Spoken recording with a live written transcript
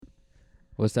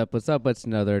What's up? What's up? It's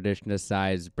another edition of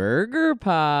Size Burger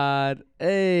Pod.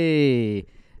 Hey,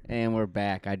 and we're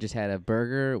back. I just had a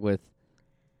burger with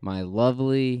my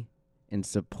lovely and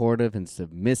supportive and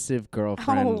submissive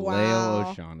girlfriend, Leia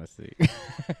O'Shaughnessy.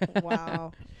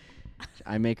 Wow.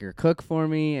 I make her cook for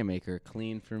me. I make her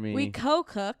clean for me. We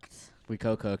co-cooked. We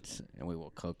co-cooked, and we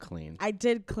will cook clean. I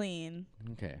did clean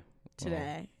Okay.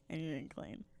 today, and you didn't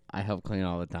clean. I help clean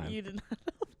all the time. You did not help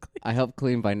clean. I help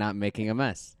clean by not making a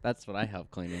mess. That's what I help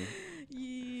cleaning.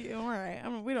 All right.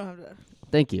 We don't have to.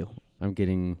 Thank you. I'm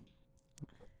getting...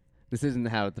 This isn't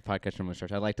how the podcast from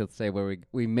starts. I like to say where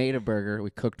we made a burger.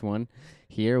 We cooked one.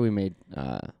 Here we made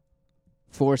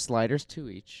 4 sliders, 2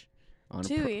 each.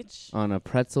 Two each. On a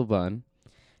pretzel bun.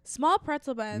 Small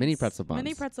pretzel buns. Mini pretzel buns.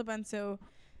 Mini pretzel buns, so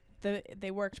they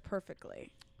worked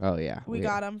perfectly. Oh, yeah. We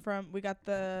got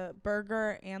the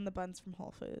burger and the buns from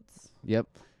Whole Foods. Yep.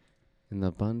 And the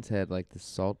buns had like the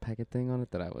salt packet thing on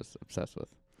it that I was obsessed with.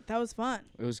 That was fun.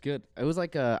 It was good. It was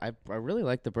like I really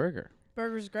liked the burger.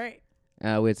 Burger's great.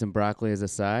 We had some broccoli as a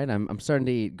side. I'm starting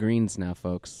to eat greens now,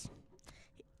 folks.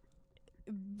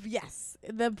 Yes.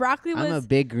 The broccoli was... I'm a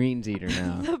big greens eater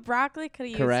now. The broccoli could have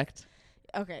used... Correct?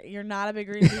 Okay, you're not a big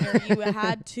greens eater. You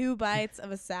had 2 bites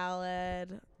of a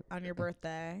salad on your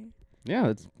birthday. Yeah,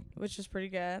 it's... Which was pretty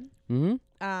good. Mm-hmm.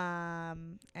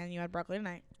 And you had broccoli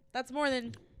tonight. That's more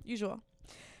than usual.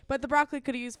 But the broccoli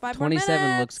could have used 5 more minutes.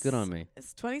 27 looks good on me.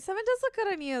 27 does look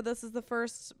good on you. This is the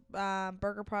first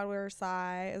burger pod where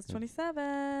Sai is 27.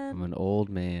 I'm an old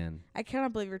man. I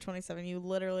cannot believe you're 27. You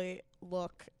literally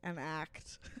look and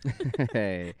act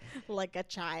Hey. like a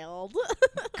child.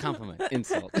 Compliment.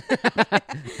 Insult.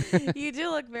 You do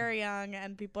look very young,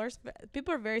 and people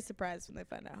are very surprised when they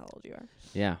find out how old you are.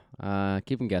 Yeah.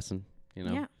 Keep them guessing. You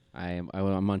know. Yeah. I'm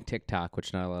on TikTok,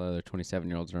 which not a lot of other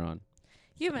 27-year-olds are on.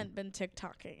 You haven't been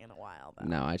TikToking in a while, though.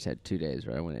 No, I just had 2 days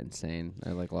where I went insane.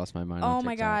 I lost my mind. Oh on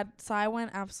my TikTok. God, Sai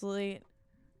went absolutely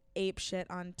ape shit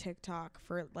on TikTok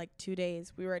for like 2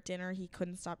 days. We were at dinner, he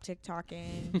couldn't stop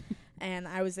TikToking, and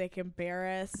I was like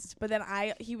embarrassed. But then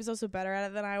he was also better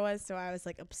at it than I was, so I was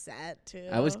like upset too.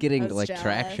 I was getting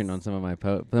traction on some of my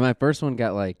posts. But my first one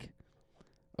got like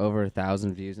over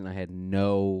 1,000 views, and I had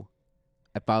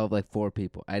I followed like 4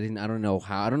 people. I don't know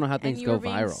how things go viral. And you were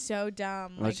being so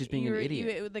dumb. I was just being an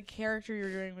idiot. The character you were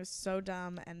doing was so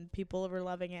dumb, and people were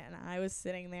loving it, and I was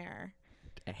sitting there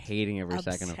hating every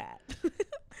upset. second of it.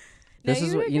 No, This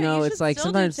is what it's like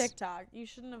still sometimes do TikTok. You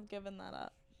shouldn't have given that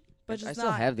up. But just I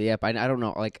still have the app. I don't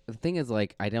know. Like the thing is,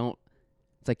 like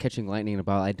it's like catching lightning in a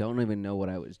bottle. I don't even know what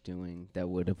I was doing that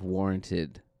would have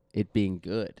warranted it being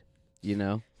good. You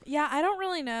know? Yeah, I don't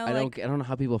really know. I don't know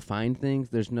how people find things.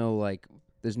 There's no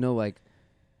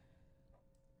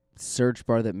search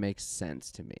bar that makes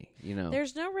sense to me. You know?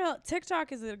 There's no real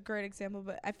TikTok is a great example,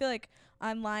 but I feel like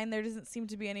online there doesn't seem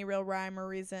to be any real rhyme or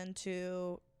reason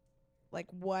to like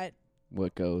what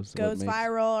goes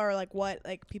viral or like what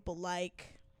like people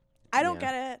like. I don't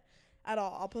Yeah. get it at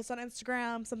all. I'll post on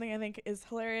Instagram something I think is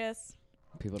hilarious,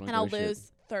 People don't and I'll give a shit.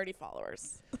 lose 30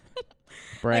 followers.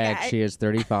 Brag, Like, she has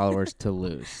 30 followers to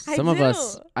lose. I Some of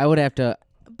us, do. I would have to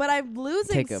But I'm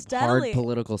losing take a steadily. hard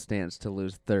political stance to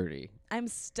lose 30. I'm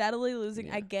steadily losing.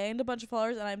 Yeah. I gained a bunch of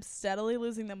followers, and I'm steadily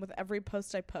losing them with every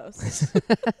post I post.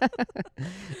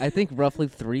 I think roughly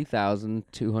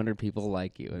 3,200 people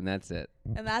like you, and that's it.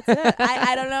 And that's it.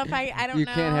 I don't know if I don't You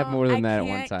know. can't have more than I that at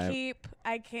one can't time.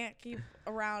 I can't keep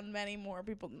around many more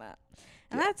people than that.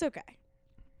 And that's okay.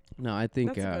 No, I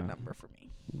think, That's a good number for me.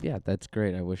 yeah, that's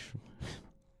great. I wish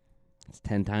it's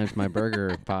 10 times my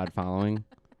burger pod following.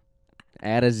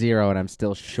 Add a 0, and I'm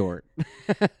still short.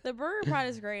 The burger pod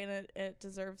is great, and it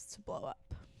deserves to blow up.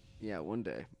 Yeah, one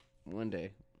day,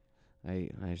 I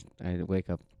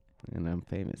wake up and I'm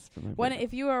famous for my burger.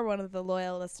 If you are one of the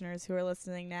loyal listeners who are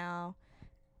listening now,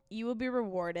 you will be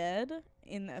rewarded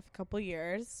in a couple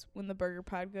years when the burger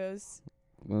pod goes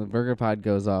When the burger pod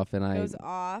goes off, and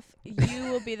off.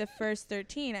 You will be the first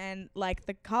 13, and like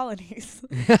the colonies,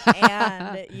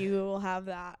 and you will have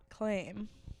that claim.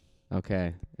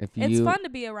 Okay. It's fun to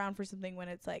be around for something when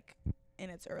it's like in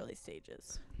its early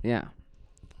stages. Yeah.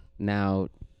 Now,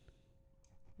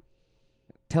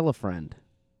 tell a friend.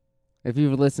 If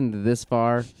you've listened to this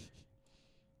far,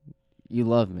 you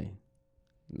love me.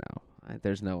 No,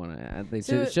 there's no one.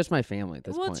 It's just my family at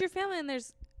this point. Well, it's your family, and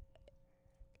there's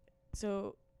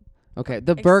okay.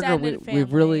 The burger, extended we've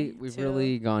family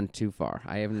really gone too far.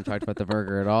 I haven't talked about the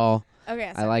burger at all.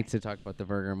 okay. I like to talk about the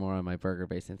burger more on my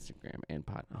burger-based Instagram and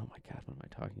pod. Oh my God, what am I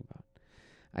talking about?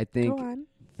 I think Go on.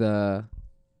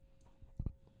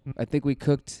 I think we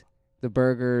cooked the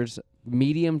burgers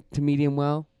medium to medium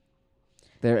well.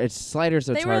 It's sliders,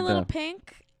 so They it's were a hard little to.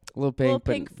 pink. A little A little pink,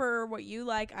 but pink for what you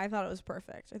like. I thought it was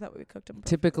perfect. I thought we cooked them.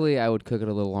 typically I would cook it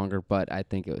a little longer, but I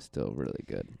think it was still really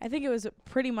good. I think it was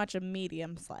pretty much a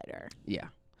medium slider. Yeah.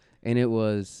 And it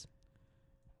was,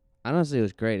 honestly, it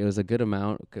was great. It was a good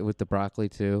amount with the broccoli,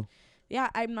 too. Yeah,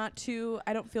 I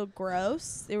don't feel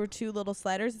gross. There were 2 little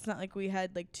sliders. It's not like we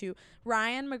had like 2.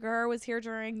 Ryan McGurr was here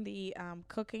during the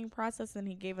cooking process, and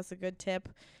he gave us a good tip,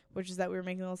 which is that we were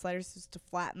making little sliders just to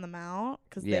flatten them out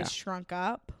because Yeah. they shrunk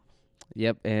up.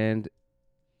 Yep, and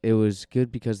it was good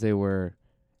because they wouldn't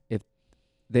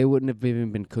have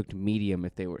even been cooked medium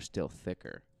if they were still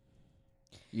thicker.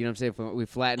 You know what I'm saying? If we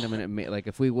flattened them and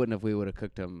if we wouldn't have, we would have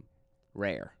cooked them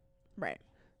rare. Right.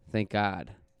 Thank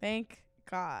God. Thank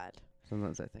God.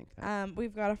 Sometimes I think that.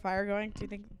 We've got a fire going. Do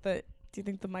you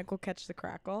think the mic will catch the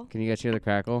crackle? Can you guys hear the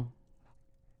crackle?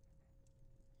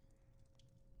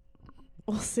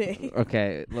 We'll see.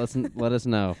 Okay, let us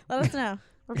know. Let us know.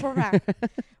 Report back.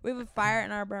 We have a fire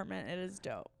in our apartment. It is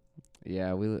dope.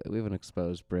 Yeah, we have an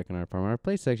exposed brick in our apartment. Our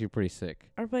place is actually pretty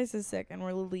sick. Our place is sick, and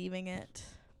we're leaving it.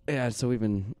 Yeah, so we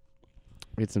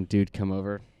had some dude come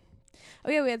over. Oh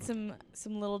yeah, we had some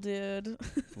little dude.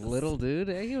 Little dude?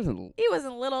 He wasn't. He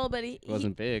wasn't little, but he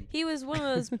Wasn't big. He was one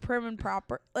of those prim and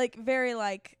proper, like very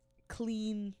like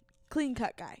clean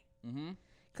cut guy. Mm-hmm.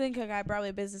 Clean cut guy, probably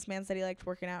a businessman. Said he liked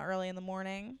working out early in the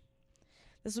morning.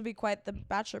 This would be quite the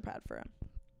bachelor pad for him.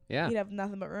 Yeah. He'd have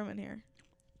nothing but room in here.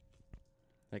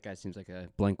 That guy seems like a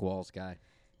blank walls guy.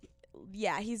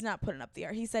 Yeah, he's not putting up the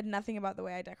art. He said nothing about the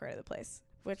way I decorated the place,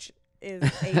 which is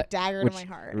a dagger to my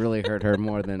heart. Really hurt her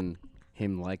more than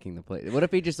him liking the place. What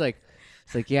if he just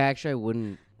it's like, yeah, actually I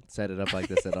wouldn't set it up like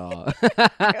this at all.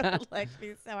 It would like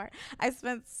me so hard. I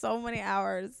spent so many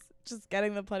hours just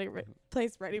getting the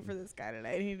place ready for this guy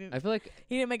today. And I feel like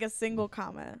he didn't make a single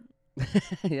comment.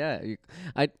 yeah,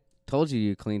 I told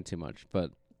you cleaned too much,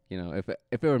 but if it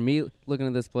were me looking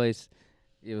at this place,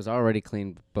 it was already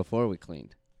clean before we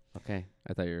cleaned. Okay,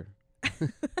 I thought you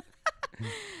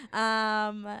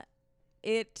were.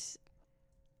 It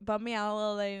bummed me out a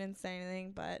little that he didn't say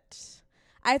anything, but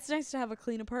it's nice to have a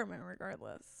clean apartment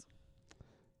regardless.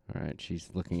 All right, she's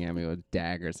looking at me with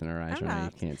daggers in her eyes I'm right now.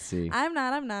 not. You can't see. I'm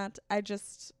not.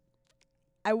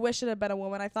 I wish it had been a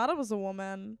woman. I thought it was a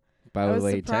woman. By I the was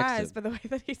way, he surprised texted. by the way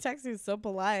that he texted. He was so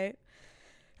polite.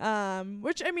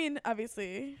 Which, I mean,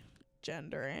 obviously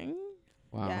gendering.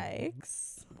 Wow.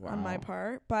 Yikes on my Wow.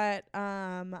 part. But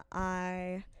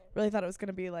I really thought it was going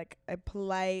to be like a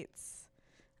polite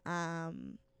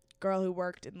girl who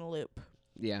worked in the Loop.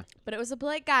 Yeah. But it was a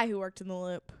polite guy who worked in the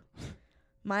Loop.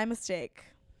 My mistake.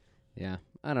 Yeah.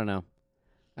 I don't know.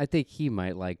 I think he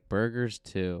might like burgers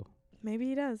too. Maybe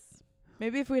he does.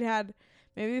 Maybe if we'd had What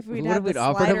the if we'd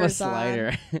offered him a sliders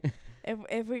on, slider?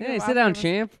 if we could Hey, have sit down, offered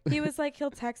him champ. he was like, he'll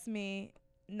text me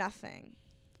nothing.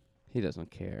 He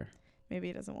doesn't care. Maybe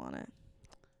he doesn't want it.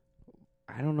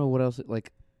 I don't know what else.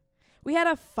 We had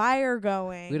a fire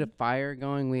going. We had a fire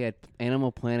going. We had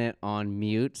Animal Planet on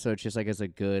mute, so it's just like it's a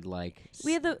good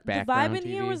We had the vibe background in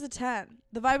here TV. was a 10.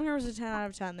 The vibe in here was a 10 out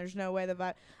of 10. There's no way the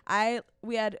vibe.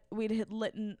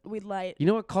 We'd light. You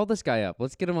know what? Call this guy up.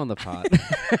 Let's get him on the pod.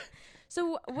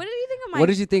 So what did you think of my? What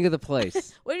did you think of the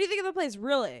place? What did you think of the place,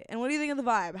 really? And what do you think of the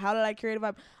vibe? How did I create a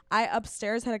vibe? I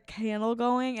upstairs had a candle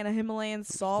going and a Himalayan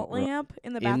salt lamp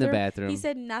in the bathroom. In the bathroom. He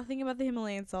said nothing about the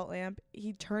Himalayan salt lamp.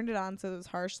 He turned it on so there was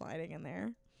harsh lighting in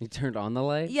there. He turned on the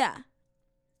light? Yeah.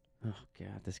 Oh,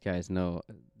 God. This guy's no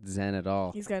zen at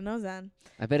all. He's got no zen.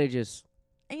 I bet he just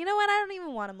And you know what? I don't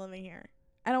even want him living here.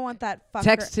 I don't want that fucker.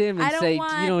 text him and I don't say,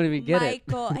 want you don't even get it.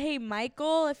 Michael. Hey,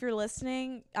 Michael, if you're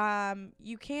listeing,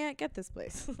 you can't get this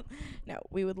place. No,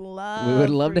 we would love.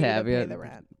 love for to you have pay you the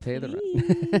rent. pay the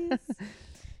rent. Please.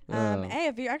 Oh. Hey,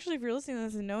 if you're listening to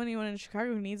this and know anyone in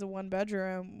Chicago who needs a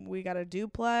 1-bedroom, we got a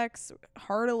duplex,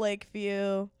 heart of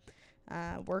Lakeview,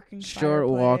 working Short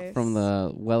walk from fireplace,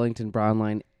 the Wellington Brown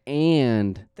Line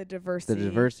and the Diversity. the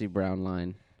Diversity Brown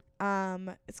Line.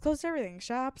 It's close to everything: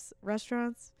 shops,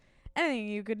 restaurants, anything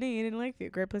you could need in Lakeview.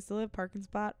 Great place to live, parking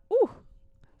spot. Ooh.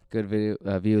 Good view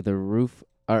of the roof,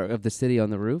 or of the city on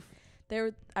the roof.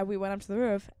 We went up to the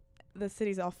roof. The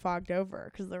city's all fogged over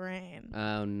because of the rain.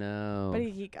 Oh no! But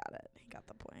he got it. He got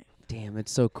the point. Damn,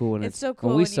 it's so cool. And It's so cool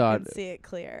when when we saw you can it. see it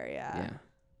clear. Yeah.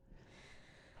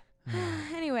 Yeah.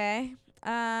 Anyway,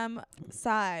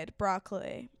 side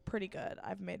broccoli, pretty good.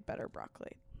 I've made better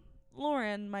broccoli.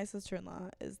 Lauren, my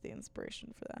sister-in-law, is the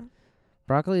inspiration for that.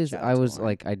 Broccoli is. Shout out I to was Lauren.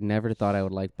 like, I'd never thought I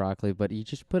would like broccoli, but you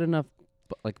just put enough,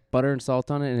 butter and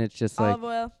salt on it, and it's just like Olive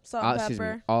oil, salt, and excuse me,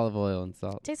 pepper. olive oil and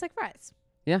salt. Tastes like fries.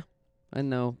 I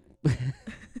know.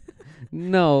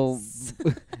 No,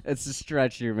 it's a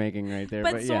stretch you're making right there,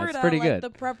 but yeah, sorta, it's pretty like good. the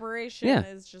preparation Yeah.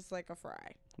 is just like a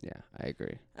fry. Yeah, I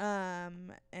agree.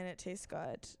 And it tastes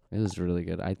good. It was really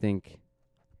good. I think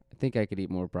I could eat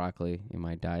more broccoli in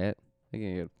my diet. I think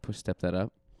I could step that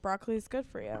up. Broccoli is good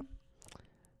for you.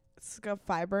 It's got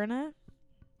fiber in it.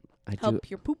 I do. Help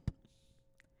your poop.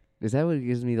 Is that what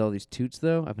gives me all these toots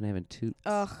though? I've been having toots.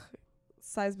 Ugh.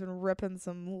 Sai's been ripping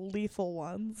some lethal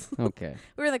ones. Okay.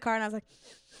 We were in the car and I was like,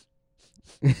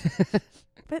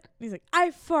 but he's like, I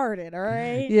farted, all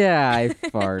right? Yeah, I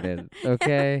farted.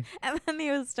 Okay. And then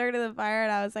he was starting the fire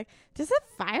and I was like, does the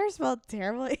fire smell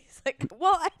terrible? He's like,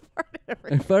 well, I farted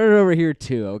over I farted over here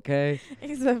too, okay?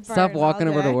 He's been Stop farting walking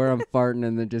all over to day. where I'm farting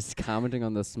and then just commenting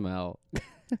on the smell.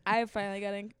 I finally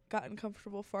gotten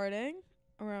comfortable farting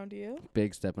around you.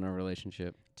 Big step in our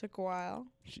relationship. Took a while.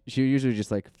 She would usually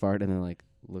just like fart and then like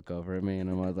look over at me and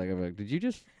I'm like, did you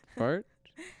just fart?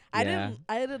 I Yeah.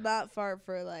 did not fart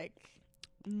for like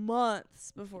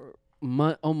months before.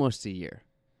 Almost a year.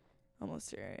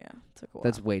 Almost a year, yeah. Took a while.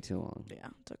 That's way too long. Yeah,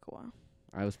 took a while.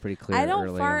 I was pretty clear. I don't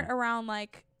early fart on. around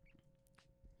like.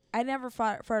 I never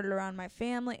farted around my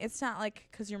family. It's not like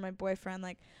 'cause you're my boyfriend.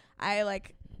 Like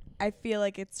I feel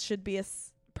like it should be a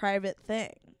private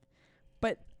thing.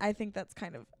 But I think that's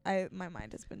kind of my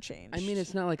mind has been changed. I mean,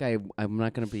 it's not like I'm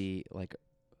not gonna be like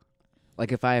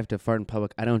if I have to fart in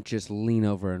public, I don't just lean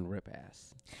over and rip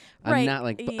ass. I'm Right, not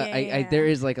like yeah, I there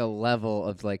is like a level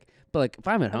of like, but like if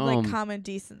I'm at of home like common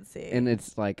decency. and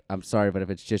it's like I'm sorry, but if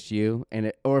it's just you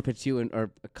or if it's you and or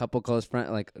a couple close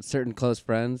friends, like certain close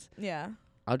friends, yeah.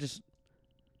 I'll just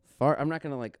fart. I'm not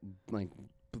gonna like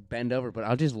bend over, but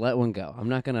I'll just let one go. I'm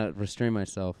not gonna restrain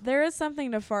myself. There is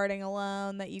something to farting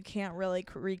alone that you can't really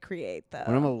recreate though.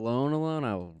 When I'm alone,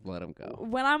 I'll let them go.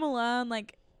 When I'm alone,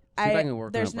 like See if I can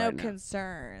work there's on it no right now.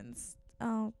 concerns.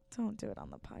 Oh, don't do it on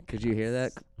the podcast. Could you hear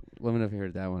that? Let me know if you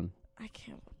heard that one. I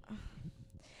can't.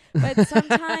 But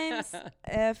sometimes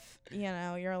if,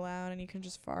 you're alone and you can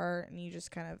just fart and you just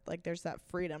kind of like there's that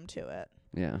freedom to it.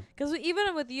 Yeah. Because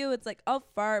even with you, it's like, I'll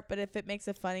fart, but if it makes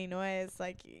a funny noise,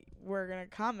 like, we're going to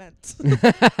comment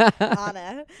on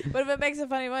it. But if it makes a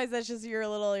funny noise, that's just you're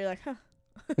like, huh.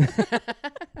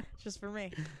 Just for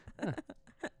me.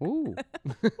 Ooh.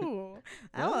 Ooh,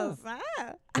 that was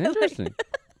that. Interesting.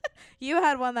 You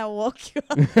had one that woke you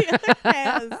up the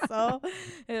other day.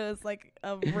 It was like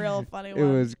a real funny It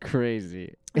one. was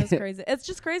crazy. It was crazy. It's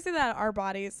just crazy that our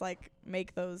bodies, like,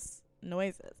 make those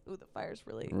noises. Ooh, the fire's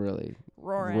really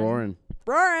roaring.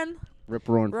 Rip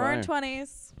roaring Roaring fire.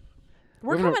 20s. We're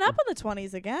We're gonna- coming up on the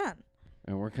 20s again.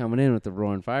 And we're coming in with the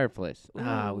roaring fireplace. We Ooh.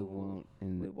 won't.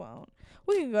 We won't.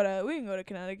 We can go to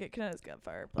Connecticut. Connecticut's got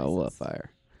fireplaces. Oh, what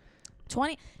fire?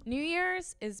 New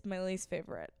Year's is my least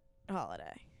favorite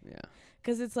holiday. Yeah.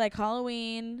 'Cause it's like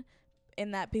Halloween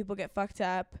in that people get fucked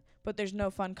up, but there's no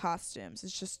fun costumes.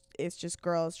 It's just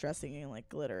girls dressing in like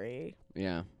glittery.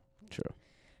 Yeah. True.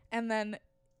 And then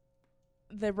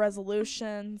the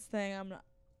resolutions thing,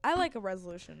 I like a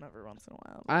resolution every once in a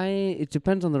while. It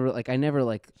depends on the I never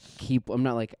I'm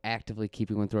not like actively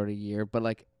keeping one throughout a year, but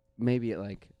like maybe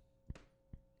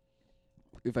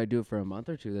if I do it for a month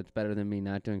or two, that's better than me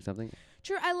not doing something.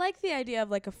 True, I like the idea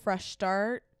of like a fresh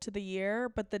start to the year,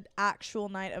 but the actual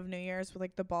night of New Year's with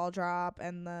like the ball drop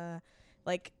and the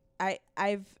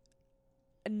I've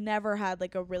never had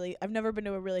I've never been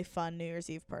to a really fun New Year's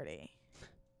Eve party.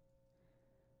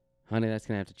 Honey, that's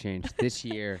gonna have to change this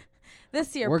year.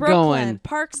 This year, We're Brooklyn, going-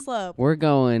 Park Slope. We're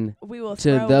going We will to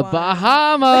throw the one.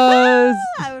 Bahamas,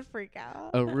 I would freak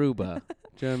out. Aruba,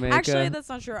 Jamaica. Actually, that's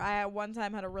not true. I at one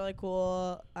time had a really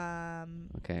cool.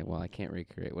 Okay, well, I can't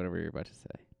recreate whatever you're about to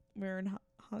say. We were in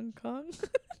Hong Kong.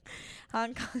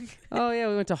 Hong Kong. Oh yeah,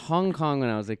 we went to Hong Kong when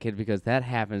I was a kid because that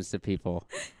happens to people.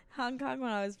 Hong Kong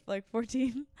when I was like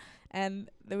 14, and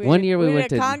One year we did went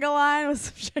a to- conga line with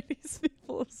some Chinese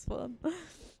people. It was fun.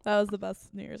 That was the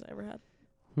best New Year's I ever had.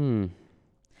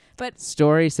 But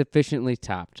Story sufficiently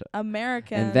topped.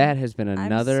 American. And that has been I'm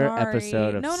another sorry.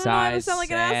 episode of No, I Psy's sound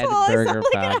like an Sad asshole. I Burger sound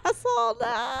like Pod. an asshole.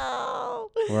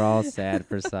 No. We're all sad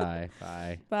for Psy.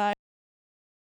 Bye. Bye.